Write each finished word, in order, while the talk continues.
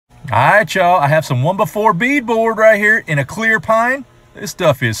All right, y'all, I have some 1x4 beadboard right here in a clear pine. This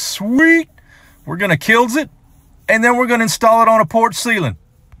stuff is sweet. We're gonna kills it, and then we're gonna install it on a porch ceiling.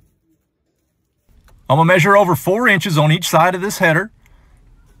 I'm gonna measure over 4 inches on each side of this header,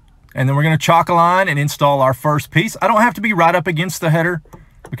 and then we're gonna chalk a line and install our first piece. I don't have to be right up against the header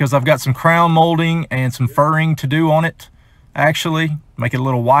because I've got some crown molding and some furring to do on it, actually, make it a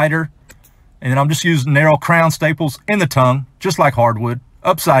little wider. And then I'm just using narrow crown staples in the tongue, just like hardwood.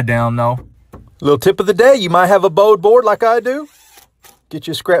 Upside down, no. Little tip of the day, you might have a bowed board like I do. Get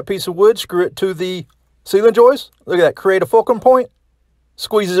you a scrap piece of wood, screw it to the ceiling joist. Look at that, create a fulcrum point.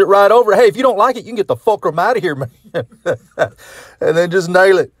 Squeezes it right over. Hey, if you don't like it, you can get the fulcrum out of here, man. And then just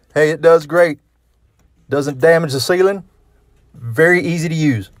nail it. Hey, it does great. Doesn't damage the ceiling. Very easy to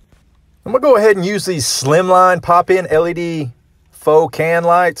use. I'm gonna go ahead and use these slimline pop-in LED faux can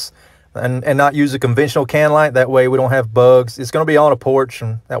lights and not use a conventional can light. That way we don't have bugs. It's gonna be on a porch,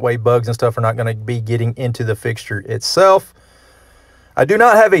 and that way bugs and stuff are not gonna be getting into the fixture itself. I do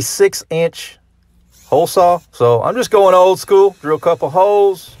not have a 6-inch hole saw, so I'm just going old school. Drill a couple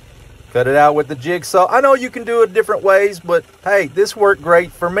holes, cut it out with the jigsaw. I know you can do it different ways, but hey, this worked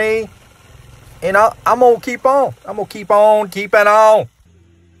great for me, and I'm gonna keep on. I'm gonna keep on keeping on.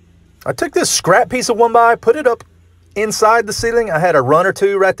 I took this scrap piece of 1x, put it up inside the ceiling. I had a run or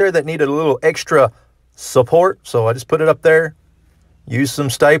two right there that needed a little extra support, so I just put it up there, use some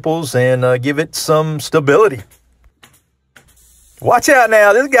staples, and give it some stability. Watch out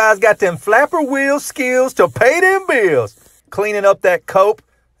now, this guy's got them flapper wheel skills to pay them bills. Cleaning up that cope.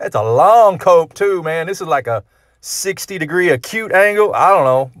 That's a long cope too, man. This is like a 60-degree acute angle. I don't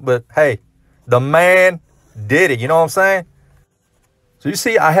know, but hey, the man did it, you know what I'm saying? So you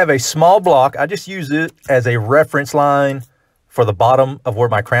see, I have a small block. I just use it as a reference line for the bottom of where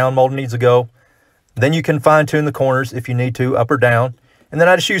my crown mold needs to go. Then you can fine tune the corners if you need to, up or down. And then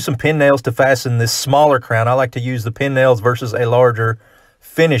I just use some pin nails to fasten this smaller crown. I like to use the pin nails versus a larger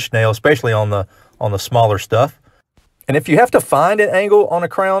finish nail, especially on the smaller stuff. And if you have to find an angle on a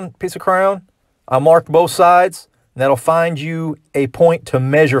crown, piece of crown, I marked both sides, and that'll find you a point to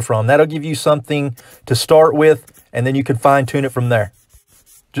measure from. That'll give you something to start with, and then you can fine tune it from there.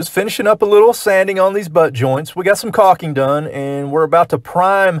 Just finishing up a little sanding on these butt joints. We got some caulking done, and we're about to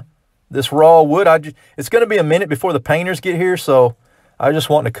prime this raw wood. It's going to be a minute before the painters get here, so I just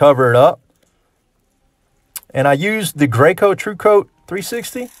want to cover it up. And I used the Graco True Coat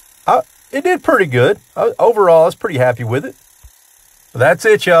 360. It did pretty good. Overall, I was pretty happy with it. That's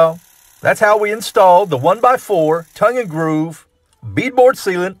it, y'all. That's how we installed the 1x4 tongue and groove beadboard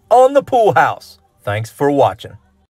ceiling on the pool house. Thanks for watching.